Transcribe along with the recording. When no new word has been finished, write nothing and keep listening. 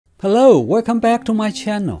Hello, welcome back to my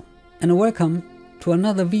channel, and welcome to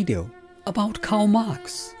another video about Karl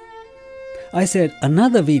Marx. I said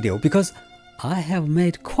another video because I have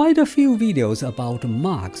made quite a few videos about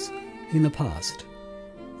Marx in the past.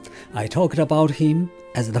 I talked about him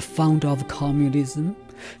as the founder of communism,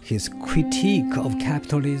 his critique of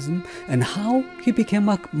capitalism, and how he became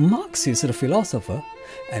a Marxist philosopher,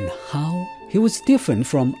 and how he was different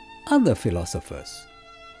from other philosophers.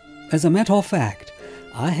 As a matter of fact,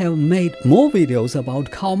 I have made more videos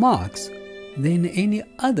about Karl Marx than any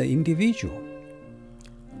other individual.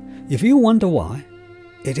 If you wonder why,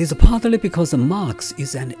 it is partly because Marx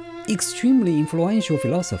is an extremely influential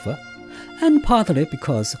philosopher, and partly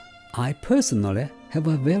because I personally have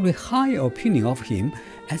a very high opinion of him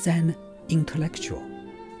as an intellectual.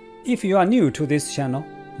 If you are new to this channel,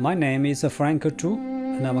 my name is Frank Zhu,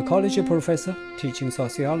 and I'm a college professor teaching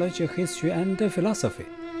sociology, history, and philosophy.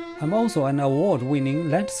 I'm also an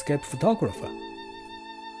award-winning landscape photographer.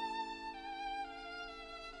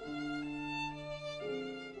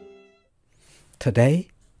 Today,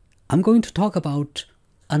 I'm going to talk about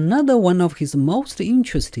another one of his most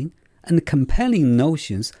interesting and compelling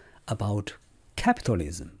notions about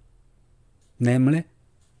capitalism, namely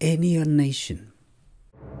alienation.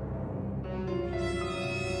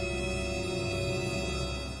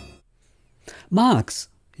 Marx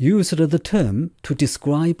used the term to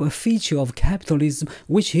describe a feature of capitalism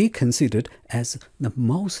which he considered as the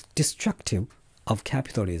most destructive of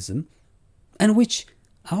capitalism, and which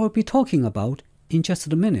I will be talking about in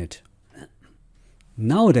just a minute.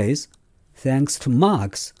 Nowadays, thanks to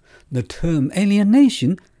Marx, the term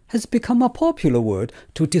alienation has become a popular word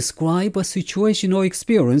to describe a situation or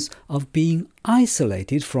experience of being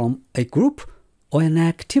isolated from a group or an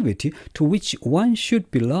activity to which one should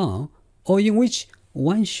belong, or in which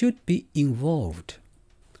one should be involved.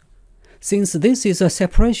 Since this is a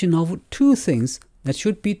separation of two things that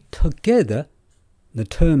should be together, the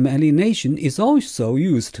term alienation is also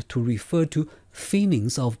used to refer to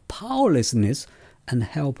feelings of powerlessness and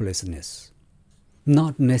helplessness,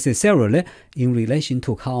 not necessarily in relation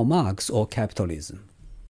to Karl Marx or capitalism.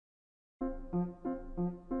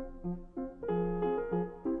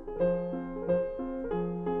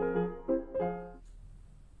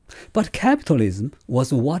 But capitalism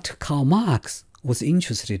was what Karl Marx was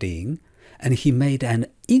interested in, and he made an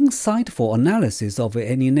insightful analysis of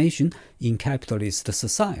alienation in capitalist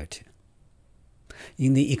society.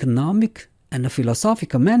 In the economic and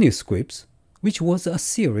philosophical manuscripts, which was a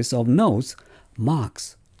series of notes,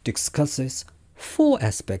 Marx discusses four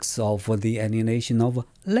aspects of the alienation of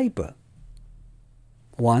labor.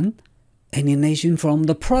 1. Alienation from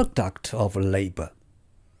the product of labor.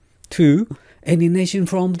 2. Alienation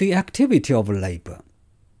from the activity of labor.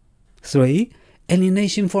 3.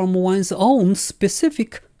 Alienation from one's own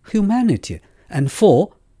specific humanity. And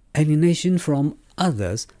 4. Alienation from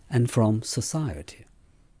others and from society.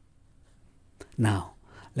 Now,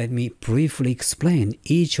 let me briefly explain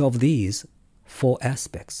each of these four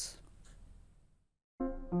aspects.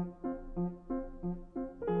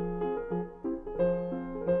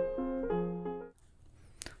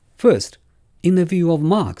 First, in the view of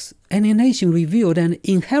Marx, alienation revealed an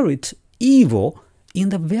inherent evil in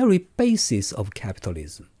the very basis of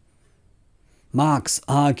capitalism. Marx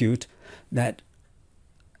argued that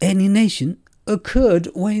alienation occurred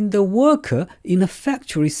when the worker in a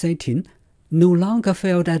factory setting no longer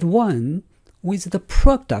felt at one with the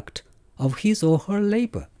product of his or her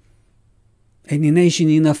labor. Alienation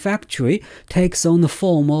in a factory takes on the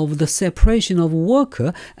form of the separation of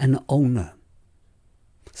worker and owner.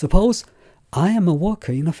 Suppose I am a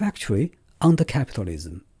worker in a factory under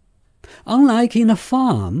capitalism. Unlike in a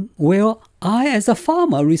farm, where I as a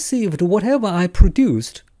farmer received whatever I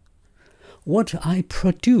produced, what I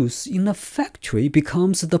produce in a factory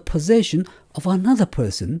becomes the possession of another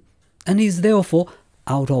person and is therefore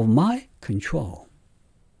out of my control.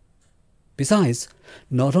 Besides,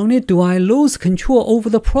 not only do I lose control over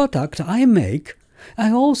the product I make,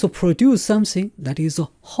 I also produce something that is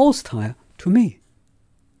hostile to me.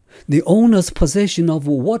 The owner's possession of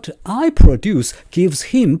what I produce gives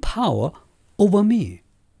him power over me.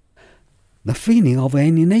 The feeling of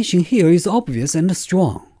alienation here is obvious and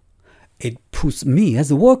strong. It puts me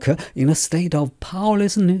as a worker in a state of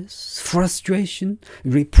powerlessness, frustration,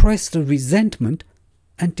 repressed resentment,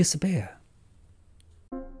 and despair.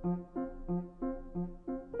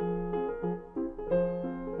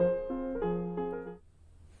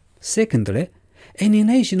 Secondly,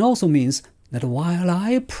 alienation also means that while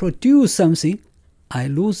I produce something, I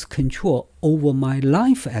lose control over my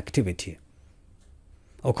life activity.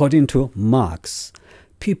 According to Marx,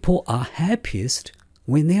 people are happiest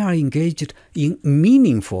when they are engaged in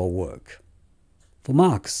meaningful work. For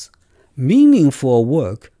Marx, meaningful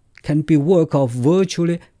work can be work of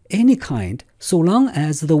virtually any kind so long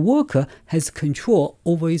as the worker has control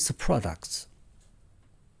over its products.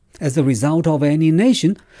 As a result of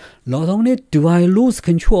alienation, not only do I lose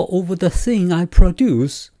control over the thing I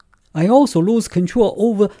produce, I also lose control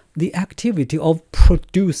over the activity of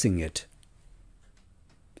producing it.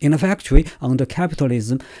 In a factory under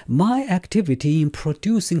capitalism, my activity in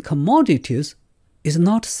producing commodities is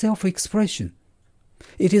not self-expression.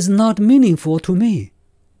 It is not meaningful to me.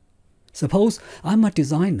 Suppose I'm a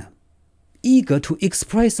designer, eager to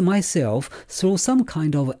express myself through some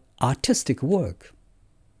kind of artistic work.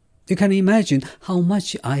 You can imagine how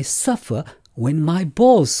much I suffer when my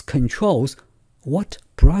boss controls what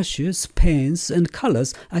brushes, pens, and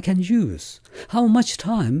colors I can use, how much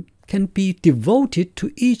time can be devoted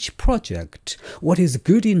to each project, what is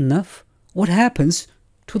good enough, what happens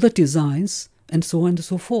to the designs, and so on and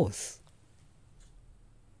so forth.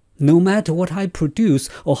 No matter what I produce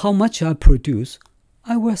or how much I produce,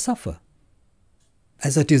 I will suffer.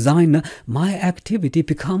 As a designer, my activity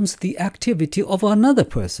becomes the activity of another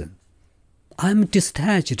person. I'm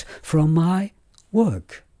detached from my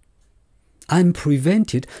work. I'm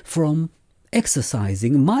prevented from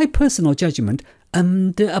exercising my personal judgment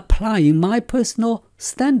and applying my personal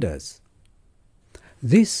standards.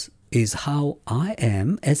 This is how I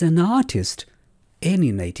am as an artist,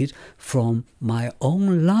 alienated from my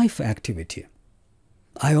own life activity.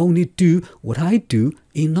 I only do what I do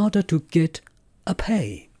in order to get a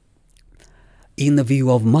pay. In the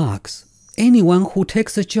view of Marx, anyone who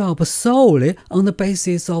takes a job solely on the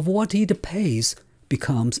basis of what it pays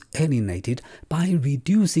becomes alienated by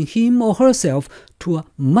reducing him or herself to a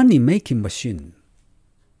money-making machine.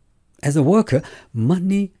 As a worker,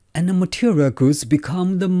 money and material goods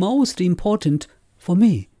become the most important for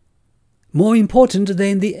me, more important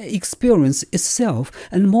than the experience itself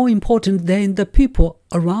and more important than the people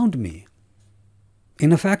around me.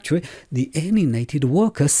 In a factory, the alienated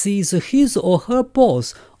worker sees his or her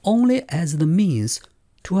boss only as the means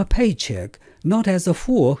to a paycheck, not as a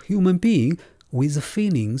full human being with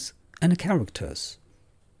feelings and characters.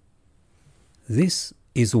 This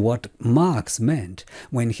is what Marx meant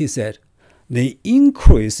when he said, "The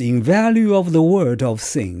increase in value of the world of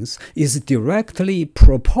things is directly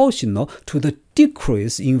proportional to the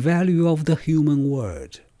decrease in value of the human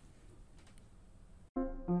world."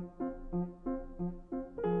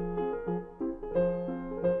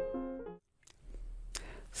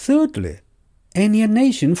 Thirdly,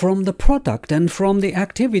 alienation from the product and from the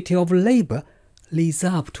activity of labor leads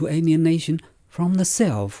up to alienation from the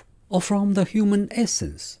self or from the human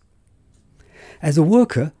essence. As a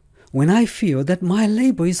worker, when I feel that my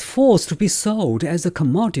labor is forced to be sold as a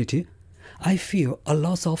commodity, I feel a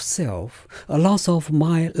loss of self, a loss of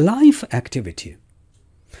my life activity.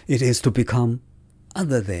 It is to become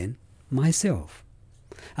other than myself.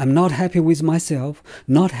 I'm not happy with myself,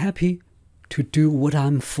 not happy to do what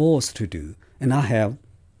I'm forced to do, and I have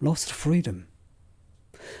lost freedom.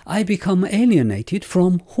 I become alienated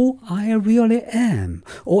from who I really am,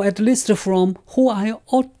 or at least from who I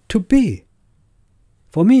ought to be.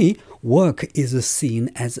 For me, work is seen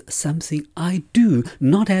as something I do,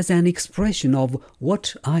 not as an expression of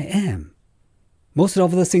what I am. Most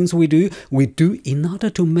of the things we do in order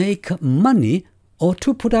to make money, or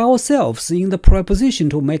to put ourselves in the proposition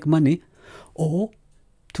to make money, or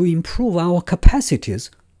to improve our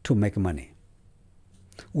capacities to make money.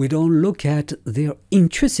 We don't look at their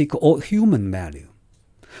intrinsic or human value.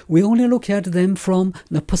 We only look at them from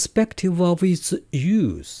the perspective of its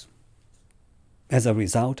use. As a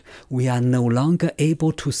result, we are no longer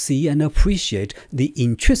able to see and appreciate the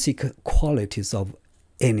intrinsic qualities of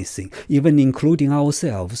anything, even including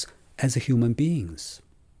ourselves as human beings.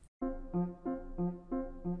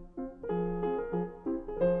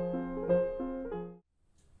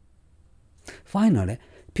 Finally,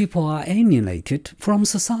 people are alienated from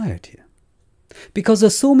society.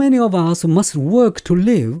 Because so many of us must work to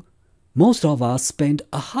live, most of us spend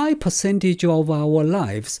a high percentage of our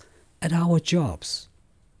lives at our jobs.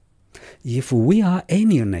 If we are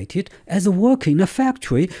alienated as a worker in a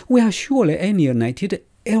factory, we are surely alienated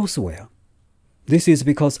elsewhere. This is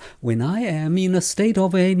because when I am in a state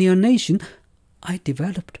of alienation, I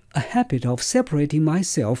developed a habit of separating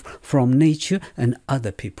myself from nature and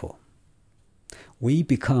other people. We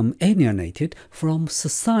become alienated from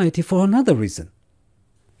society for another reason.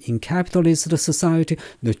 In capitalist society,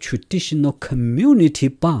 the traditional community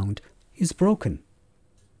bond is broken.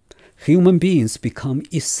 Human beings become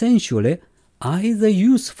essentially either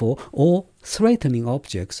useful or threatening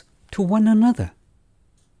objects to one another.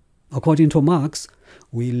 According to Marx,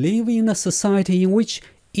 we live in a society in which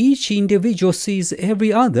each individual sees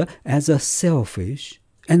every other as a selfish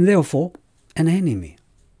and therefore an enemy.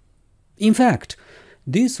 In fact,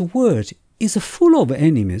 this world is full of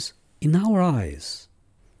enemies in our eyes.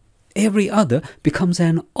 Every other becomes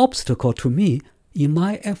an obstacle to me in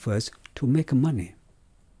my efforts to make money.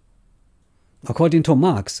 According to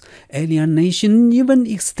Marx, alienation even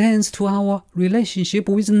extends to our relationship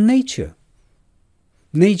with nature.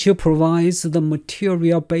 Nature provides the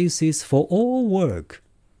material basis for all work.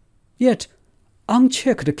 Yet,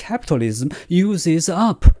 unchecked capitalism uses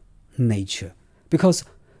up nature because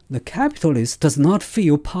the capitalist does not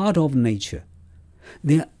feel part of nature.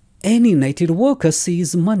 The alienated worker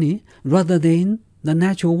sees money rather than the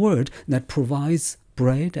natural world that provides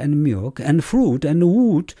bread and milk and fruit and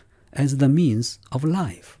wood as the means of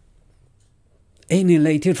life.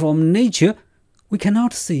 Alienated from nature, we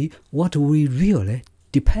cannot see what we really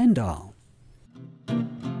depend on.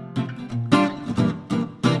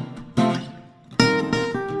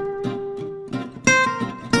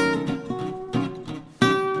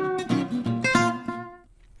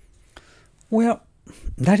 Well,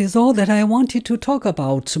 that is all that I wanted to talk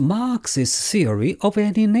about Marx's theory of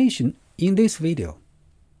alienation in this video.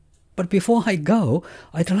 But before I go,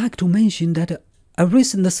 I'd like to mention that a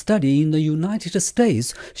recent study in the United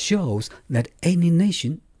States shows that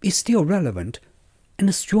alienation is still relevant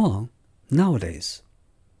and strong nowadays.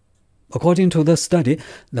 According to the study,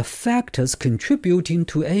 the factors contributing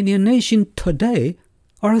to alienation today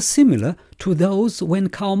are similar to those when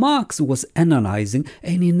Karl Marx was analyzing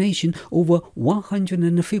alienation over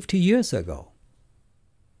 150 years ago.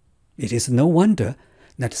 It is no wonder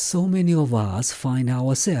that so many of us find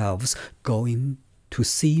ourselves going to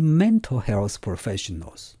see mental health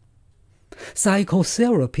professionals.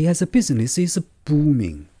 Psychotherapy as a business is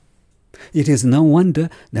booming. It is no wonder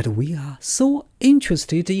that we are so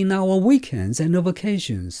interested in our weekends and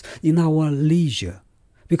vacations, in our leisure,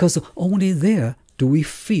 because only there do we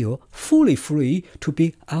feel fully free to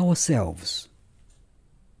be ourselves.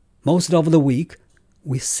 Most of the week,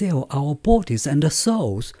 we sell our bodies and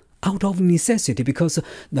souls out of necessity because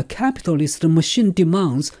the capitalist machine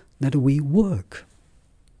demands that we work.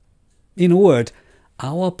 In a word,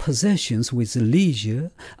 our possessions with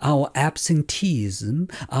leisure, our absenteeism,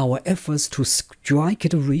 our efforts to strike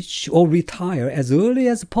it rich or retire as early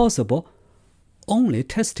as possible only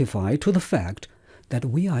testify to the fact that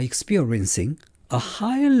we are experiencing a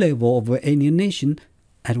higher level of alienation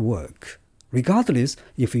at work, regardless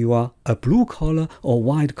if you are a blue-collar or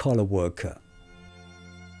white-collar worker.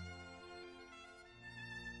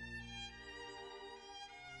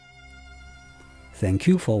 Thank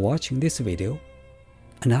you for watching this video,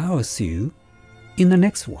 and I will see you in the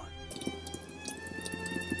next one.